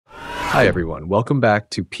Hi everyone, welcome back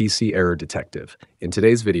to PC Error Detective. In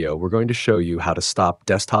today's video, we're going to show you how to stop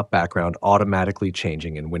desktop background automatically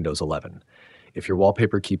changing in Windows 11. If your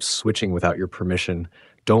wallpaper keeps switching without your permission,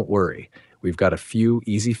 don't worry. We've got a few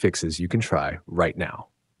easy fixes you can try right now.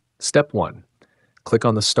 Step 1. Click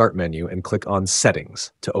on the Start menu and click on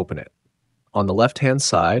Settings to open it. On the left-hand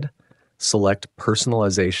side, select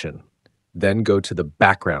Personalization, then go to the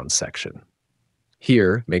Background section.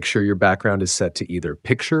 Here, make sure your background is set to either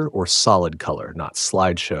picture or solid color, not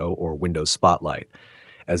slideshow or Windows Spotlight,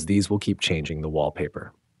 as these will keep changing the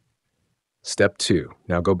wallpaper. Step 2.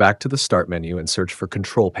 Now go back to the Start menu and search for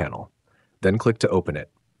Control Panel. Then click to open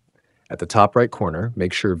it. At the top right corner,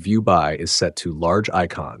 make sure View By is set to Large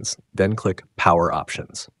Icons, then click Power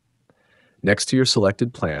Options. Next to your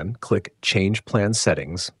selected plan, click Change Plan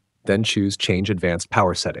Settings, then choose Change Advanced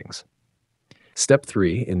Power Settings. Step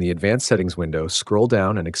 3, in the Advanced Settings window, scroll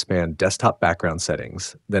down and expand Desktop Background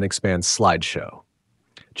Settings, then expand Slideshow.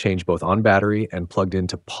 Change both on battery and plugged in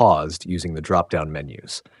to paused using the drop-down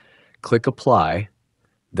menus. Click Apply,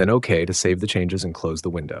 then OK to save the changes and close the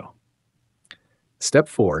window. Step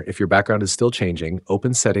 4, if your background is still changing,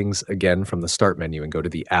 open Settings again from the Start menu and go to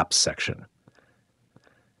the Apps section.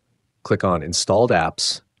 Click on Installed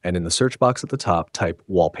Apps, and in the search box at the top, type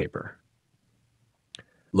Wallpaper.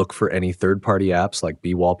 Look for any third-party apps like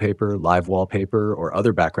wallpaper, live wallpaper, or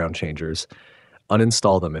other background changers.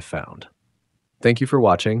 Uninstall them if found. Thank you for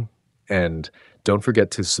watching, and don't forget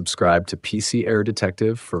to subscribe to PC Error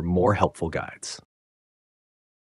Detective for more helpful guides.